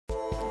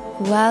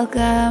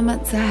Welcome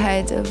to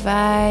her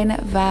Divine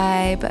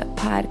Vibe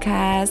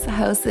podcast,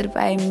 hosted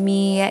by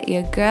me,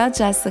 your girl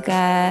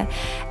Jessica.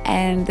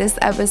 And this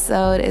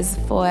episode is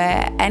for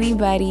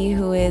anybody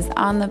who is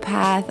on the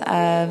path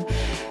of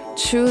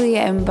truly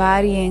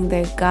embodying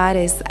their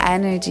goddess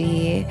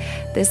energy.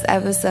 This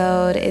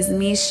episode is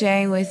me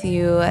sharing with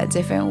you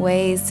different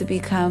ways to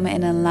become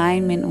in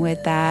alignment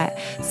with that.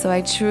 So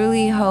I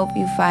truly hope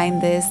you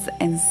find this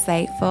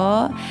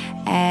insightful,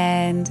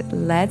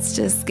 and let's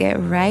just get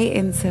right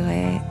into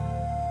it.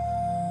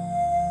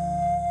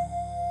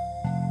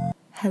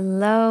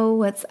 Hello,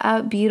 what's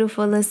up,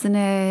 beautiful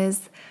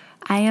listeners?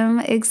 I am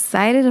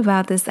excited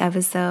about this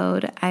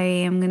episode. I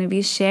am going to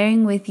be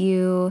sharing with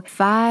you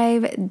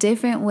 5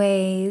 different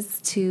ways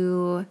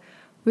to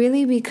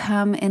really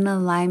become in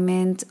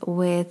alignment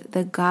with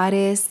the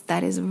goddess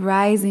that is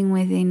rising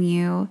within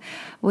you,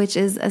 which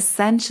is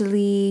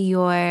essentially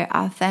your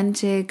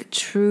authentic,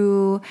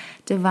 true,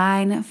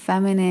 divine,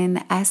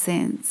 feminine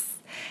essence.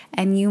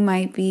 And you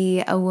might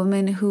be a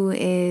woman who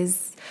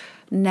is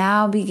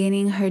now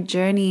beginning her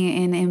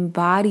journey in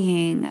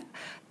embodying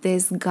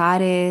this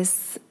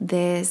goddess,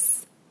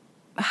 this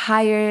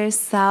higher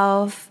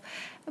self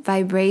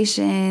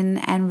vibration,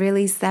 and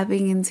really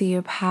stepping into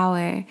your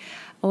power.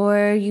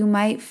 Or you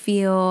might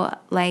feel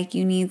like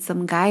you need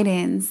some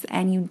guidance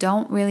and you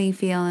don't really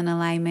feel in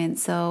alignment.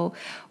 So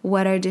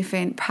what are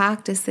different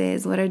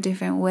practices? What are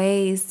different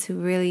ways to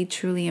really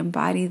truly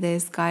embody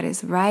this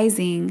goddess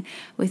rising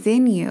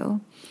within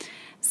you?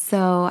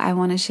 So I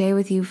want to share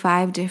with you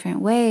 5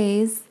 different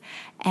ways,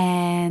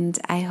 and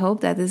I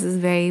hope that this is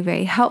very,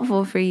 very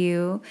helpful for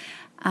you.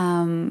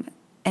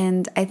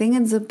 And I think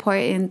it's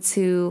important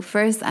to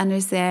first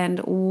understand,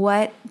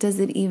 what does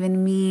it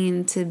even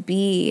mean to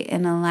be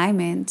in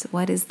alignment?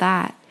 What is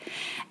that?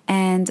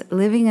 And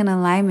living in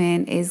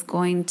alignment is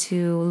going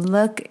to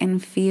look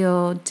and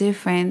feel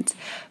different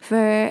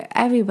for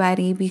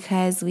everybody,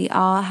 because we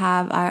all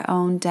have our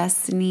own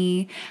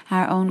destiny,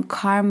 our own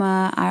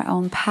karma, our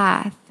own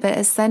path. But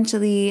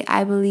essentially,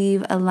 I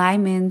believe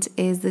alignment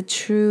is the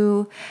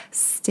true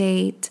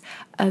state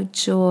of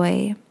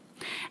joy.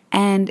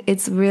 And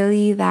it's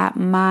really that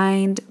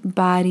mind,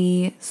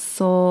 body,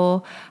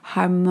 soul,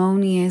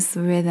 harmonious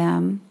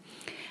rhythm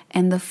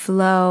and the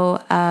flow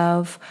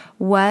of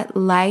what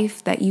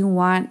life that you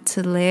want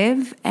to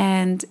live.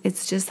 And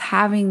it's just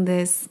having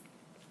this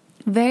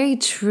very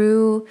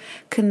true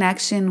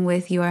connection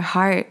with your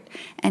heart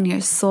and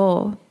your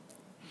soul.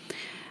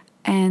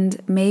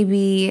 And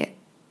maybe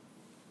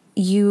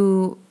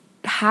you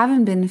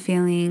haven't been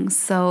feeling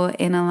so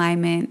in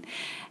alignment,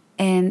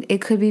 and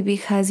it could be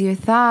because your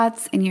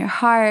thoughts and your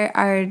heart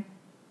are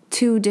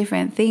 2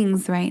 different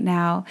things right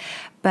now.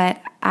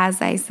 But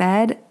as I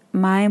said,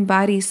 mind,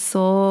 body,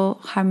 soul,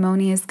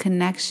 harmonious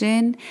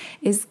connection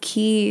is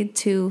key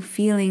to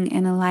feeling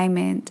in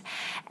alignment.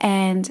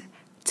 And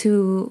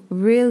to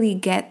really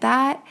get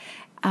that,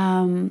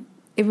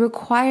 it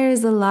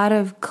requires a lot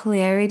of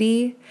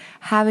clarity,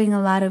 having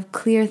a lot of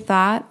clear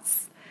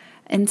thoughts,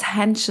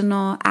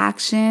 intentional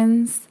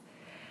actions,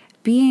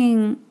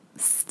 being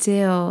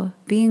still,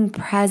 being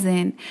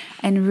present,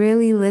 and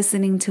really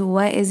listening to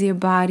what is your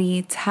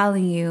body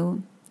telling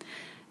you.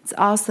 It's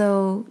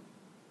also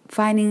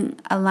finding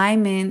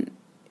alignment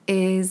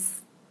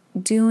is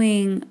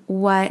doing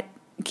what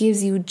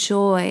gives you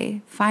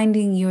joy,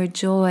 finding your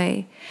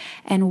joy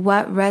and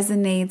what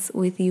resonates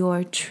with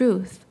your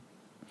truth.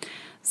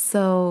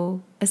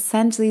 So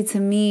essentially, to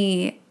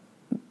me,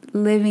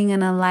 living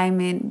in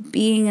alignment,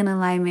 being in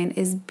alignment,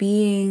 is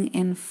being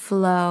in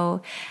flow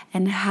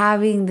and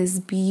having this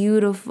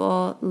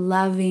beautiful,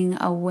 loving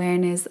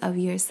awareness of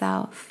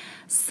yourself.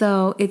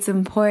 So it's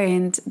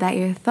important that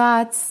your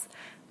thoughts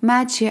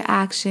match your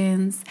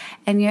actions,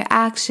 and your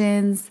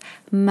actions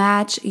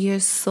match your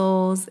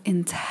soul's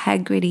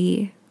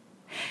integrity.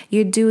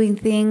 You're doing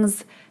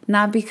things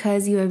not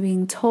because you are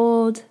being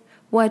told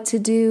what to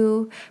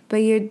do, but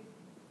you're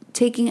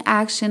taking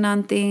action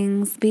on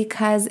things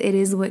because it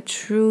is what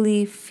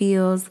truly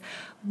feels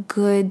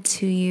good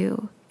to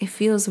you. It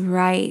feels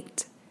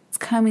right. It's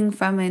coming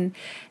from an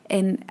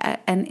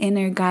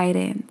inner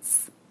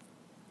guidance.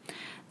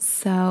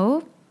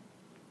 So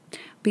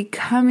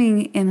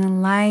becoming in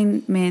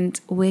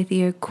alignment with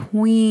your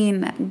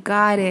queen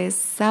goddess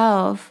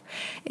self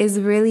is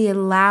really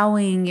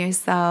allowing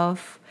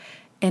yourself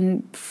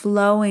and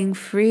flowing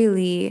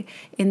freely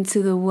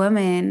into the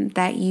woman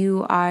that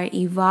you are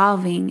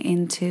evolving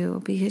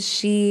into, because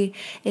she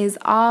is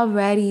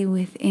already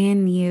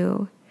within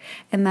you.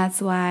 And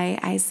that's why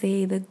I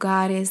say the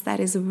goddess that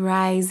is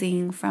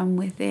rising from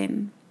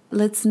within.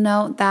 Let's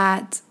note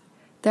that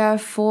there are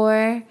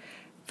 4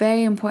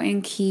 very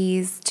important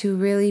keys to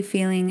really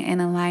feeling in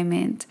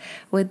alignment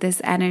with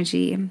this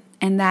energy.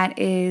 And that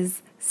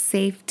is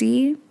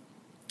safety,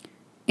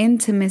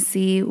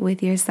 intimacy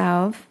with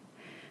yourself,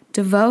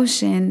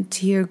 devotion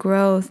to your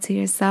growth, to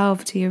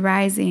yourself, to your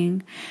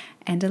rising,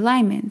 and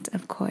alignment,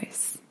 of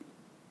course.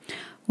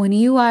 When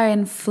you are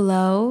in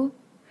flow,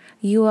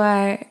 you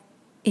are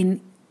in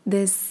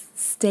this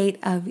state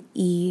of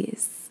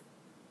ease.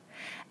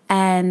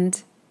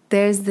 And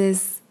there's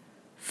this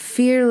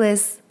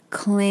fearless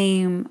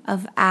claim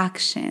of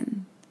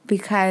action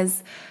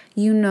because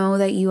you know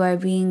that you are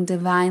being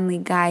divinely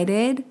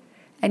guided,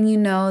 and you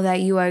know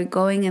that you are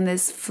going in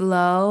this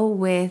flow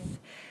with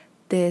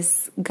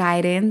this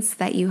guidance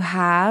that you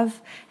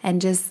have,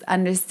 and just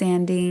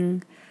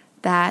understanding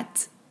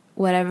that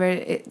whatever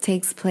it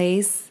takes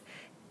place,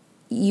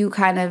 the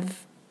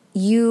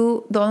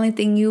only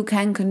thing you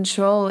can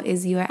control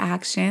is your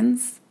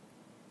actions.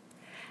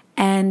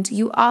 And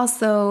you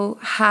also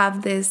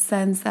have this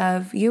sense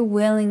of you're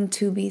willing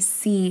to be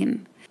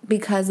seen,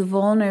 because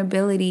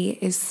vulnerability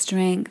is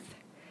strength.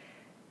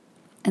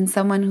 And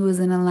someone who is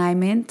in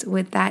alignment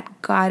with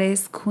that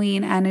goddess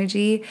queen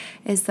energy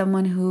is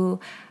someone who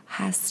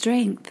has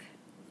strength.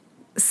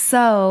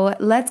 So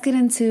let's get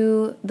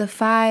into the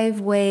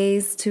 5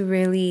 ways to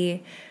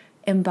really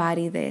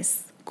embody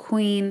this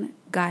queen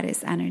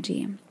goddess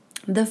energy.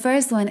 The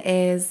first one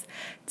is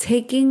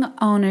taking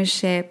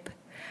ownership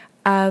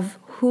of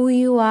who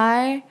you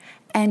are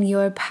and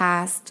your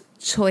past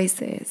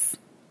choices.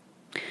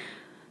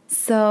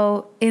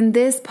 So in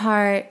this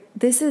part,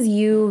 this is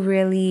you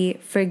really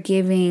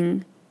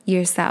forgiving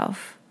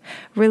yourself,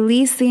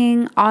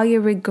 releasing all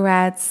your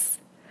regrets,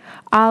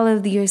 all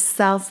of your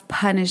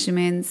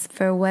self-punishments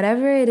for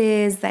whatever it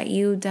is that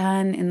you've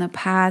done in the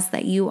past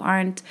that you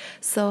aren't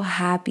so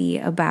happy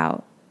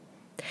about.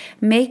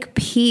 Make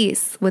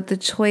peace with the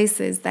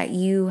choices that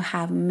you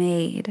have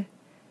made.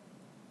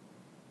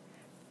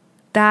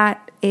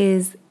 That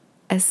is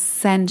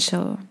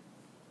essential.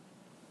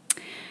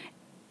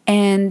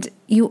 And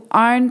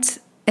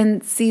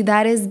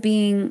that is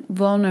being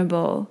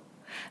vulnerable,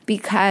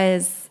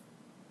 because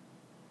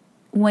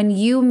when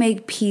you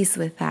make peace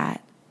with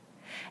that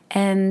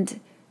and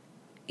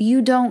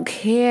you don't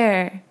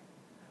care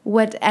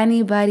what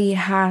anybody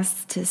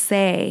has to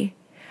say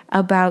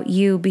about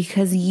you,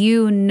 because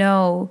you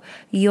know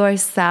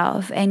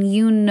yourself and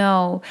you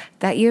know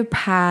that your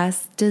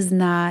past does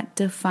not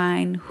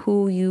define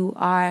who you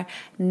are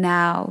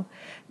now,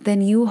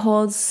 then you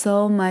hold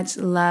so much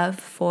love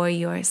for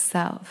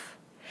yourself.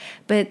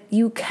 But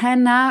you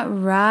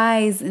cannot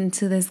rise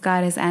into this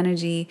goddess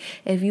energy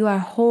if you are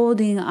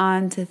holding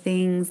on to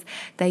things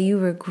that you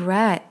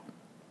regret,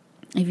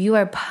 if you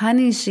are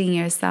punishing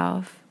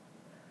yourself.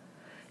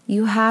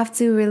 You have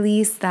to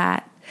release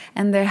that.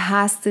 And there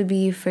has to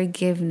be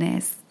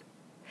forgiveness.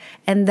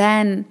 And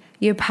then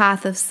your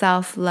path of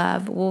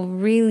self-love will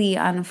really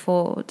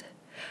unfold.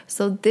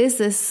 So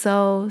this is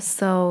so,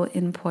 so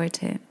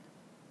important.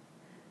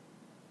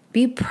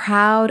 Be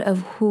proud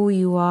of who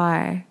you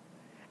are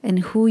and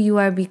who you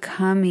are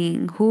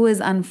becoming, who is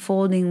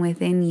unfolding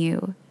within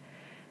you.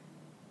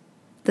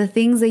 The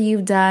things that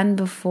you've done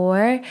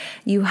before,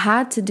 you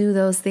had to do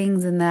those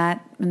things in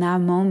that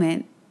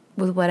moment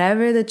with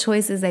whatever the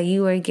choices that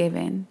you were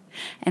given.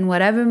 And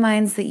whatever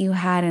mindset you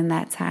had in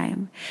that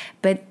time.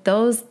 But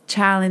those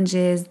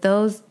challenges,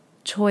 those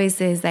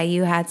choices that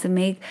you had to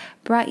make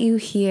brought you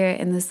here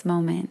in this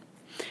moment.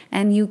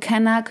 And you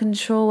cannot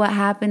control what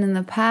happened in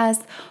the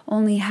past,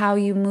 only how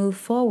you move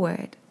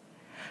forward.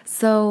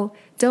 So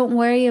don't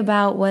worry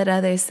about what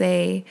others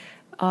say,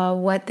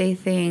 what they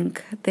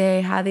think,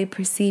 how they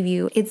perceive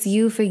you. It's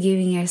you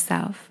forgiving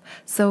yourself.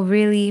 So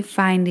really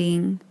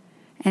finding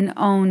and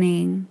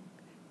owning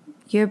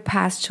your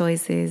past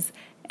choices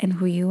and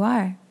who you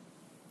are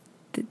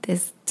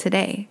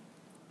today.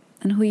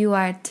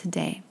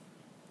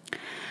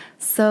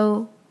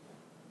 So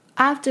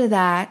after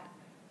that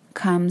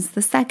comes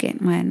the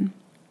second one,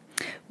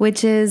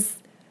 which is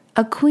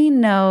a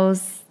queen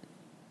knows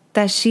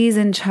that she's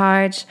in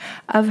charge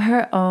of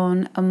her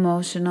own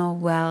emotional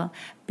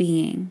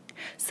well-being.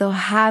 So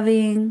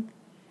having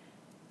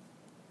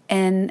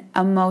an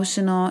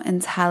emotional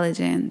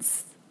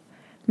intelligence,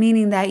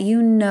 meaning that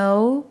you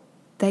know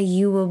that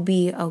you will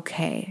be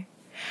okay.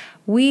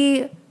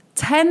 We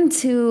tend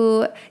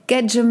to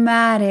get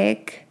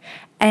dramatic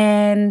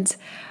and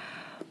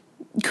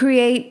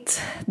create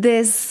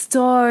this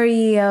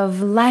story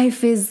of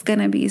life is going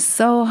to be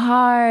so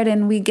hard,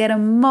 and we get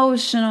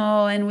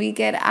emotional and we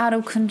get out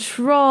of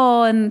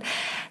control. And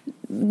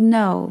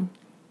no.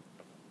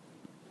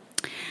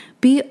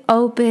 Be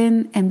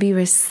open and be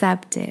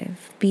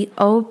receptive. Be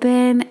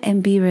open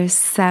and be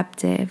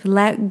receptive.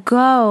 Let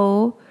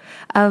go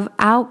of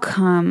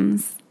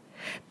outcomes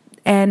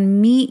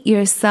and meet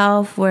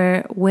yourself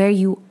where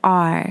you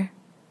are.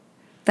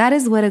 That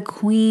is what a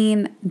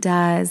queen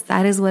does.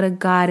 That is what a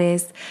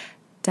goddess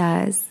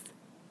does.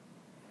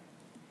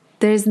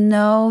 There's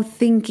no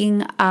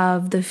thinking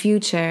of the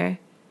future,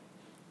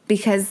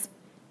 because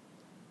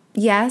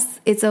yes,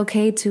 it's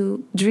okay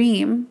to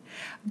dream,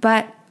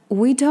 but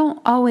we don't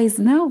always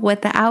know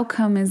what the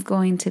outcome is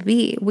going to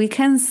be. We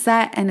can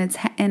set an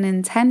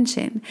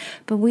intention,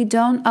 but we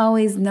don't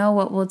always know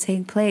what will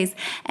take place.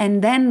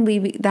 And then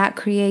that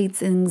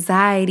creates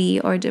anxiety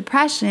or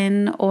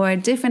depression or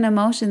different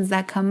emotions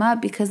that come up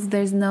because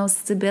there's no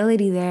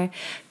stability there,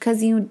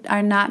 because you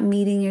are not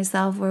meeting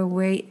yourself where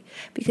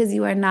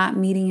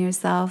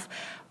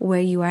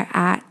you are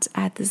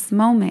at this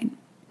moment.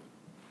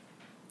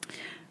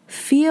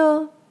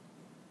 feel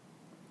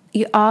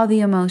all the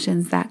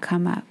emotions that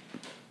come up.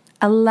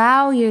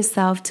 Allow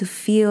yourself to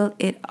feel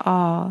it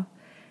all.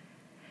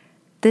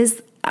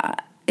 This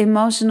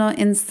emotional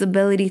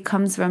instability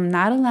comes from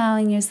not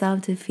allowing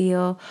yourself to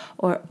feel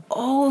or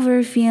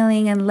over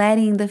feeling and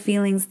letting the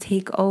feelings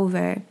take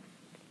over.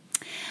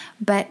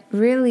 But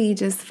really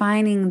just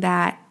finding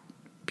that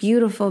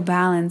beautiful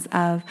balance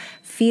of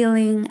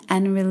feeling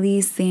and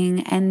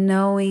releasing and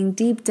knowing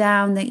deep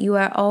down that you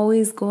are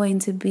always going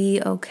to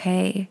be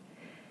okay.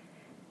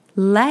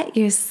 Let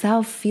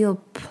yourself feel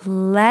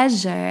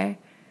pleasure.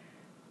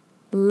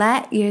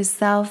 Let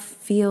yourself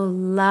feel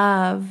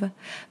love.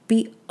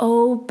 Be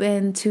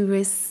open to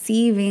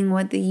receiving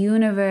what the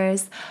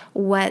universe,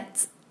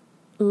 what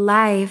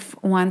life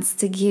wants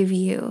to give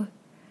you.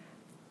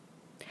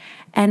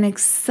 And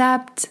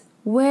accept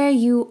where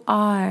you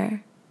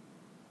are.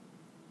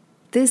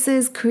 This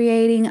is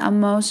creating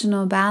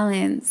emotional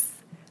balance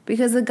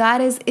because the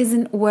goddess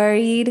isn't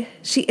worried.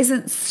 She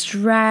isn't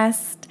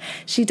stressed.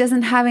 She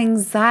doesn't have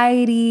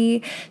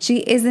anxiety. She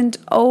isn't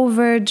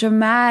over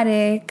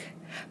dramatic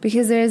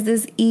because there's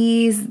this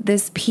ease,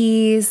 this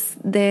peace,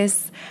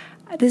 this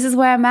is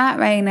where I'm at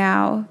right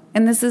now.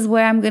 And this is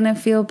where I'm going to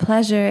feel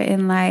pleasure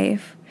in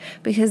life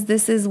because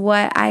this is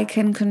what I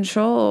can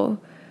control.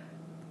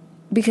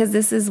 Because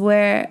this is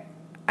where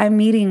I'm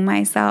meeting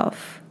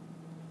myself.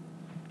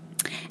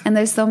 And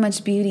there's so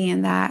much beauty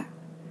in that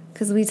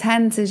because we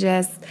tend to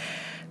just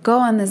go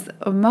on this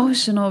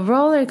emotional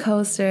roller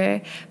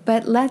coaster,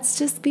 but let's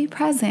just be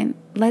present.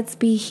 Let's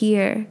be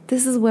here.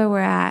 This is where we're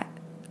at.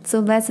 So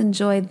let's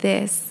enjoy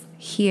this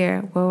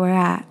here where we're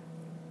at.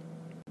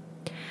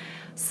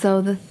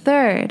 So the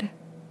third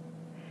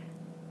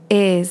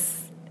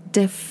is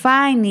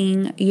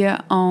defining your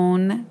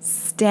own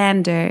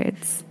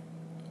standards.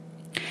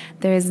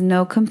 There is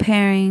no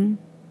comparing.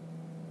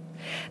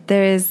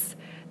 There is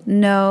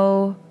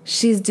no,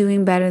 she's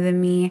doing better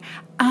than me.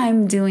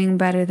 I'm doing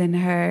better than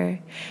her.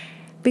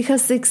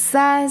 Because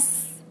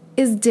success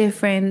is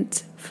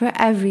different for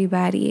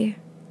everybody.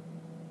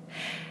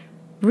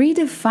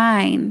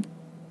 Redefine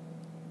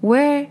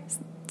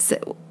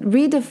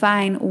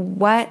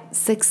what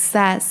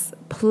success,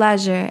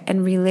 pleasure,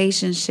 and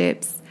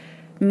relationships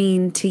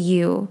mean to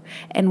you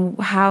and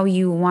how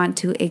you want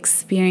to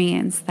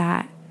experience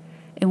that.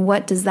 And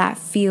what does that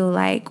feel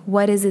like?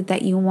 What is it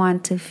that you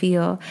want to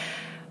feel?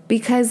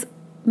 Because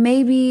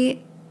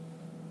maybe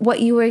what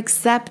you were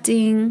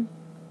accepting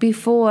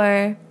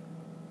before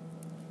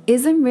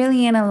isn't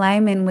really in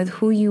alignment with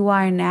who you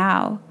are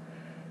now.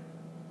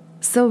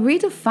 So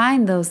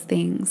redefine those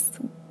things.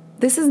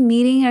 This is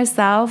meeting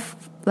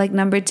yourself, like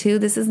number 2,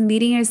 this is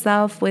meeting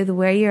yourself with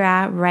where you're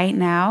at right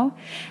now.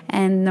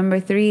 And number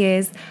 3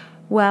 is,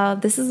 well,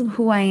 this is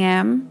who I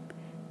am,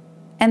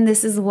 and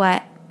this is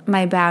what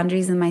my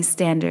boundaries and my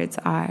standards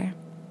are.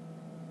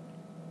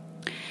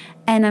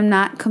 And I'm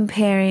not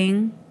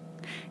comparing,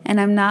 and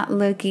I'm not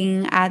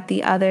looking at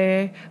the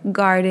other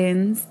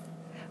gardens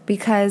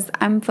because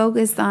I'm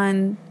focused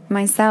on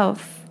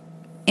myself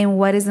and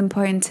what is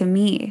important to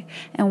me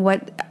and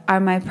what are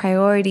my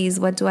priorities,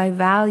 what do I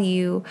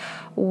value,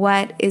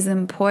 what is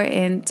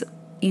important,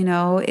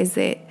 is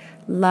it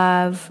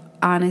love,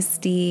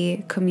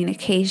 honesty,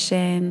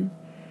 communication,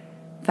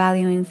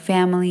 valuing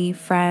family,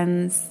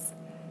 friends.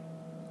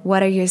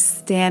 What are your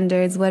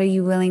standards? What are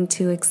you willing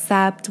to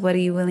accept? What are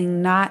you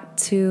willing not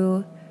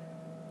to?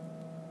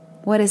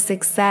 What is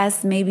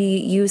success? Maybe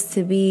it used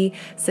to be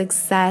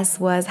success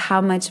was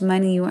how much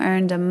money you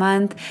earned a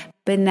month,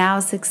 but now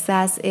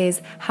success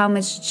is how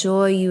much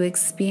joy you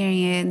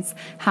experience,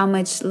 how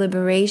much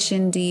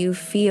liberation do you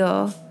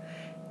feel.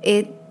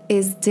 It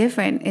is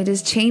different. It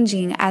is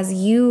changing as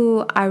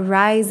you are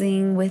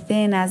rising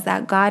within, as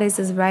that goddess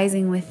is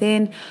rising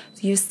within.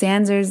 Your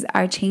standards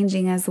are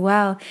changing as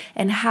well.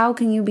 And how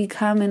can you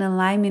become in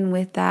alignment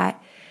with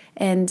that?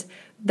 And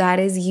that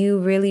is you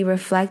really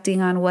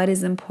reflecting on what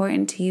is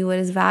important to you, what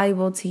is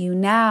valuable to you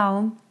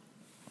now,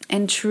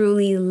 and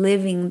truly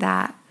living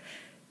that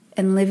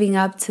and living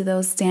up to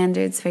those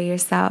standards for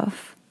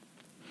yourself.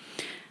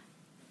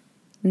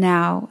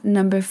 Now,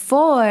 number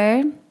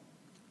 4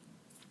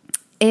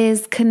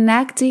 is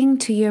connecting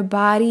to your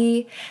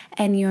body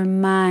and your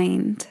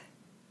mind.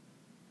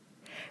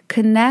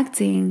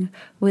 Connecting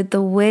with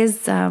the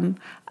wisdom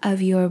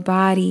of your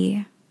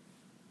body.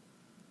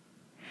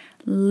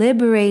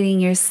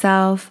 Liberating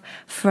yourself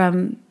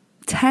from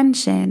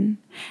tension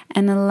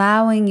and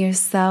allowing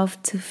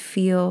yourself to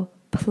feel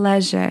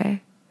pleasure.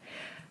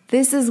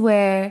 This is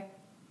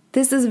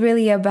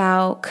really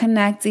about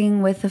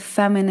connecting with the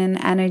feminine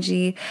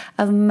energy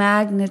of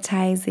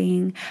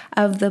magnetizing,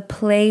 of the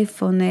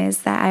playfulness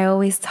that I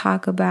always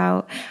talk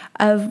about,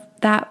 of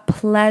that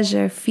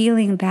pleasure,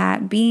 feeling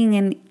that, being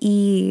in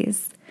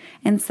ease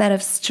instead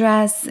of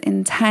stress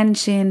and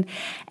tension.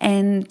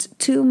 And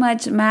too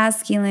much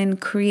masculine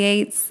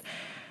creates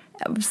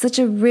such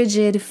a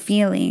rigid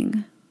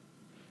feeling.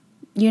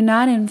 You're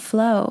not in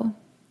flow.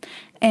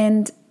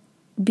 And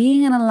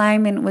being in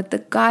alignment with the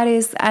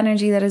goddess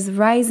energy that is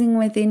rising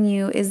within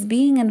you is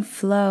being in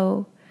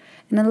flow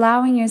and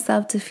allowing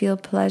yourself to feel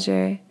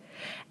pleasure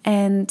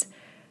and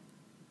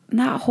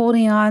not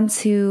holding on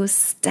to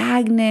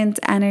stagnant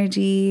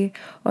energy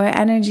or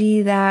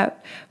energy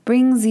that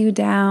brings you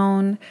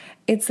down.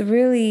 It's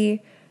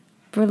really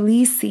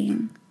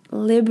releasing,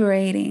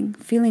 liberating,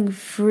 feeling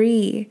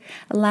free,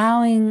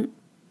 allowing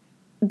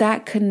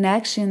that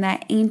connection,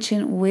 that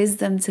ancient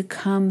wisdom to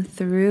come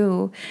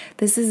through.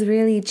 This is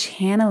really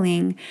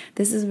channeling.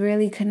 This is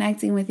really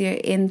connecting with your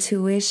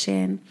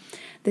intuition.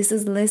 This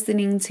is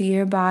listening to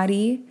your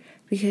body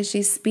because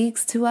she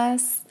speaks to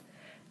us,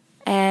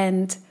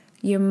 and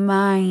your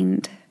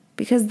mind,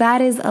 because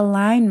that is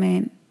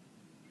alignment,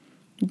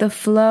 the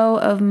flow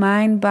of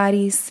mind,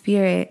 body,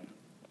 spirit.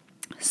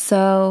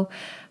 So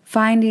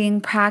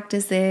finding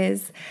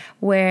practices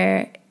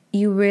where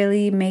you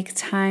really make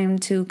time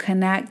to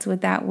connect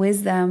with that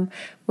wisdom,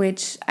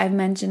 which I've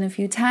mentioned a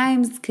few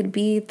times, could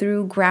be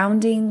through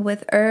grounding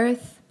with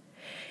earth.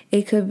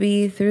 It could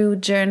be through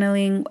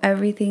journaling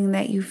everything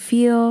that you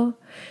feel.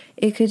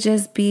 It could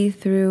just be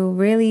through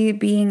really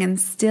being in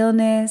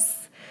stillness,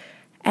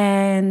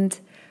 and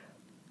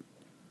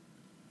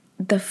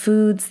the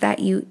foods that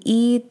you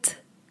eat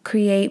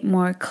create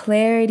more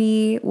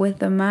clarity with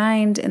the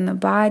mind and the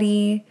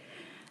body,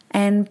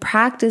 and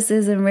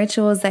practices and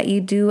rituals that you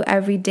do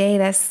every day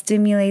that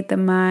stimulate the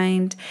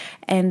mind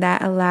and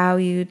that allow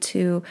you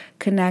to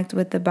connect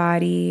with the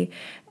body.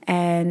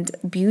 And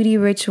beauty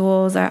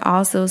rituals are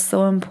also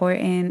so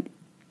important.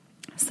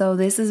 So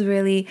this is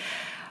really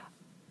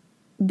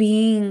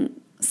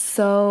being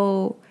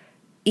so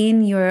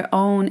in your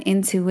own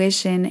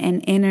intuition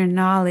and inner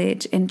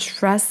knowledge and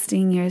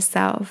trusting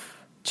yourself.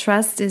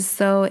 Trust is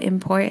so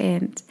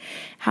important.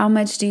 How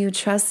much do you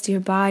trust your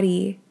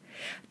body?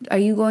 Are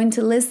you going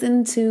to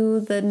listen to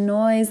the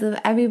noise of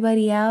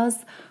everybody else,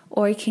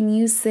 or can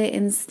you sit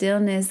in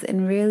stillness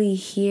and really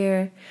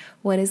hear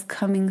what is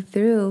coming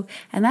through?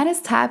 And that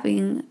is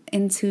tapping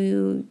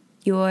into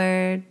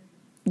your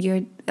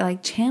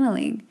like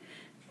channeling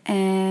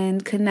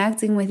and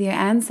connecting with your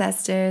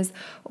ancestors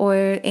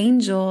or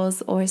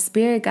angels or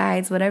spirit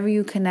guides, whatever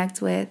you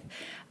connect with.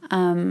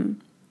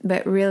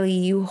 But really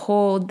you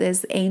hold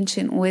this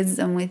ancient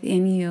wisdom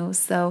within you.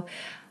 So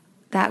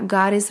that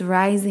goddess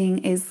rising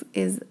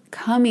is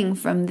coming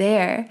from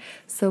there.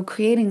 So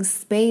creating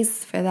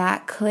space for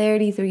that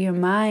clarity through your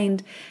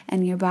mind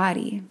and your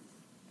body.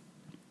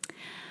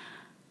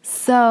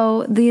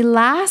 So the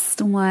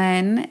last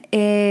one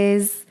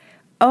is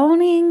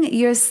owning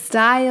your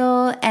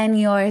style and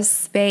your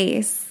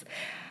space.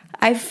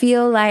 I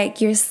feel like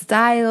your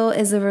style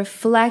is a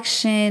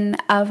reflection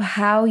of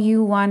how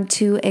you want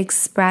to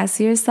express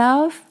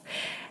yourself.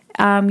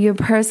 Your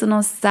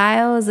personal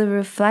style is a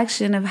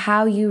reflection of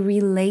how you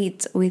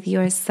relate with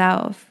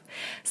yourself.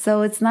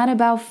 So it's not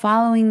about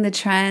following the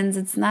trends.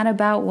 It's not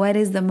about what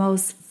is the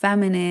most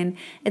feminine.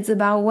 It's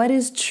about what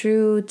is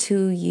true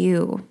to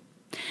you.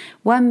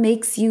 What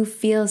makes you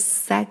feel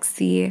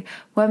sexy?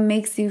 What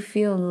makes you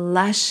feel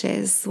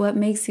luscious? What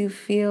makes you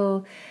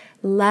feel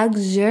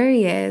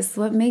luxurious?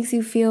 What makes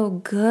you feel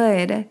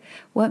good?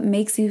 What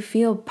makes you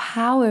feel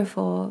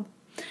powerful?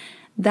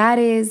 That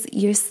is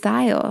your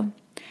style.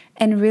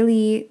 And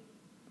really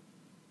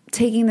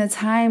taking the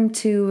time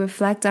to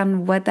reflect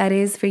on what that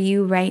is for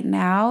you right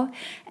now.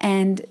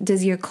 And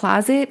does your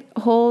closet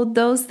hold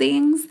those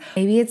things?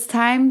 Maybe it's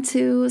time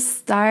to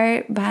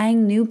start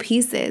buying new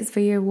pieces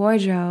for your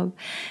wardrobe.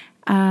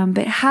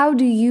 But how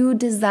do you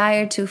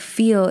desire to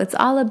feel? It's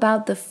all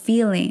about the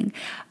feeling.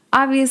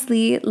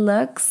 Obviously,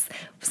 looks,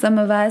 some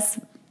of us,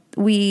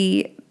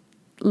 we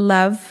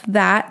love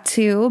that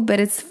too, but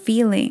it's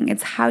feeling.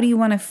 It's how do you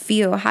want to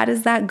feel? How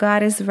does that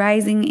goddess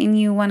rising in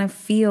you want to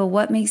feel?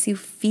 What makes you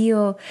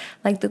feel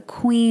like the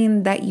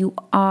queen that you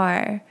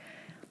are?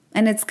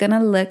 And it's going to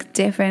look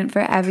different for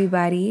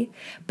everybody,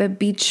 but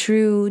be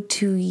true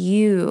to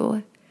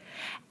you.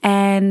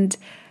 And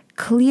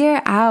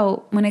clear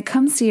out when it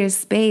comes to your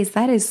space.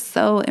 That is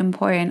so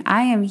important.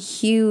 I am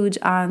huge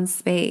on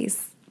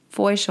space,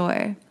 for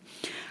sure.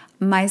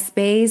 My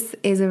space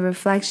is a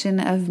reflection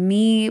of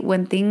me.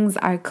 When things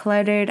are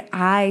cluttered,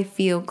 I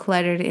feel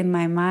cluttered in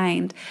my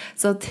mind.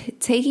 So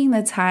taking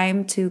the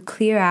time to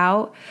clear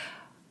out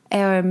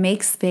or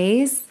make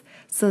space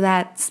so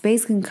that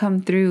space can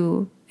come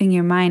through in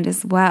your mind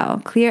as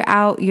well. Clear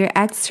out your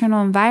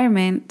external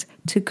environment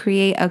to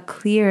create a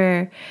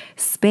clearer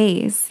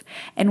space.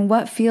 And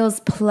what feels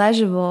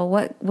pleasurable?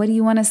 What do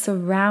you want to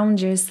surround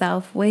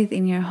yourself with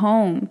in your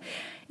home?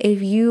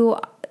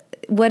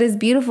 What is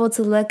beautiful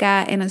to look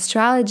at in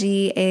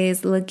astrology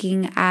is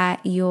looking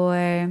at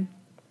your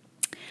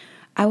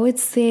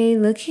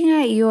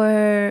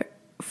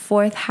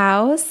fourth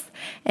house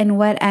and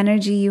what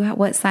energy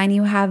what sign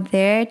you have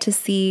there to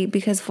see,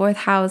 because fourth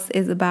house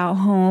is about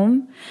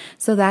home.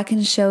 So that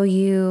can show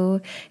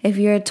you, if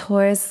you're a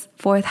Taurus,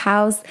 fourth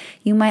house,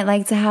 you might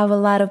like to have a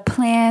lot of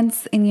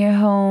plants in your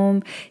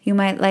home. You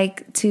might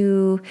like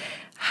to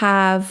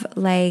have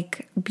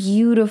like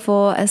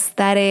beautiful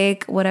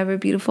aesthetic, whatever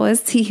beautiful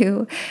is to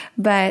you.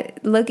 But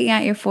looking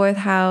at your fourth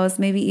house,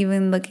 maybe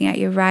even looking at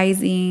your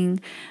rising,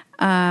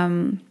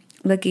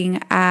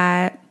 looking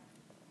at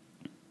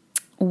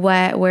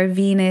where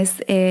Venus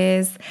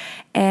is,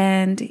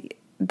 and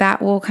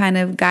that will kind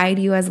of guide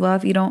you as well.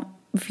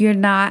 If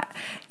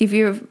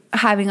you're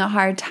having a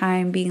hard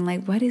time being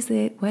like, what is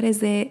it? But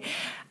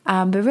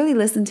really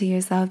listen to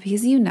yourself,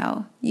 because you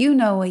know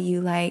what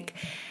you like.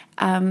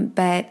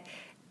 But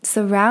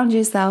surround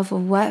yourself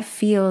with what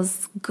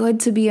feels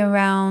good to be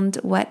around,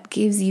 what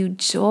gives you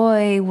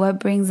joy, what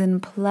brings in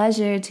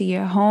pleasure to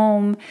your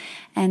home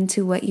and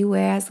to what you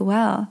wear as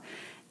well.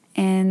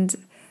 And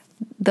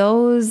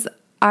those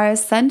are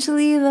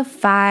essentially the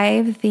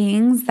 5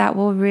 things that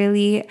will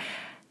really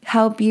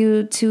help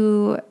you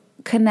to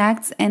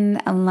connect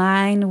and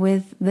align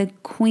with the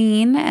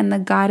queen and the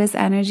goddess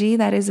energy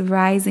that is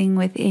rising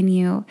within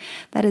you,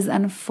 that is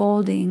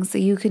unfolding, so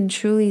you can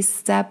truly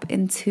step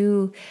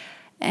into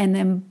and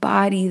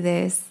embody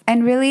this.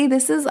 And really,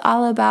 this is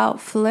all about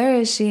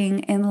flourishing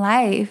in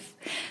life.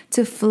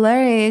 To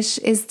flourish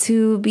is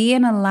to be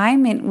in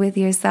alignment with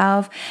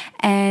yourself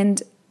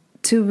and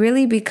to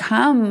really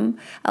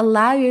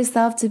allow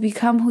yourself to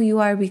become who you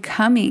are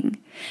becoming.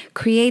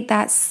 Create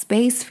that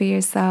space for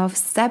yourself.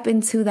 Step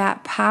into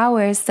that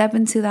power, step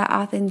into that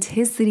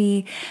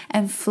authenticity,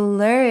 and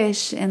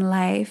flourish in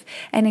life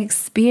and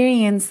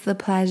experience the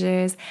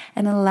pleasures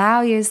and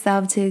allow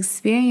yourself to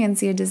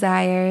experience your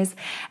desires.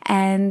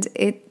 And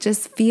it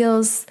just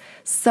feels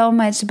so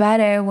much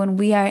better when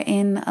we are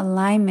in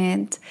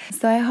alignment.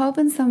 So I hope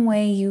in some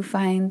way you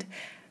find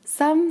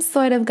some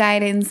sort of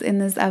guidance in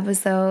this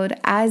episode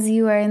as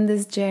you are in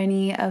this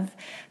journey of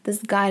this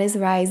goddess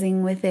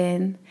rising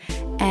within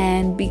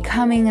and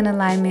becoming in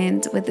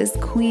alignment with this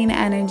queen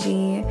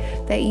energy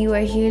that you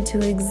are here to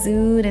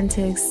exude and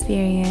to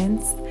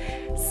experience.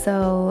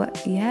 So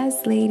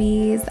yes,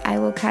 ladies, I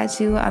will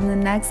catch you on the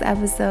next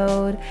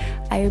episode.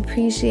 I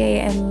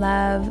appreciate and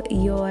love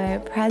your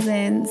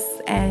presence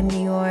and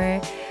you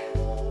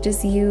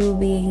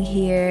being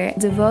here,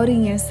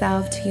 devoting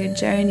yourself to your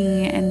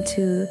journey and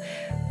to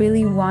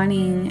really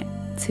wanting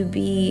to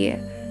be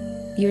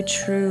your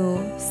true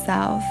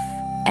self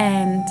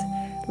and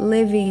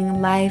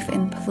living life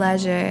in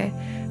pleasure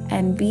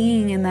and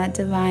being in that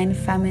divine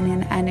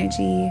feminine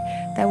energy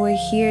that we're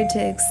here to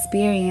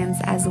experience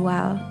as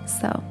well.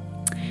 So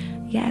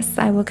yes,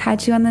 I will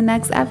catch you on the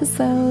next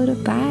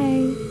episode.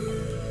 Bye.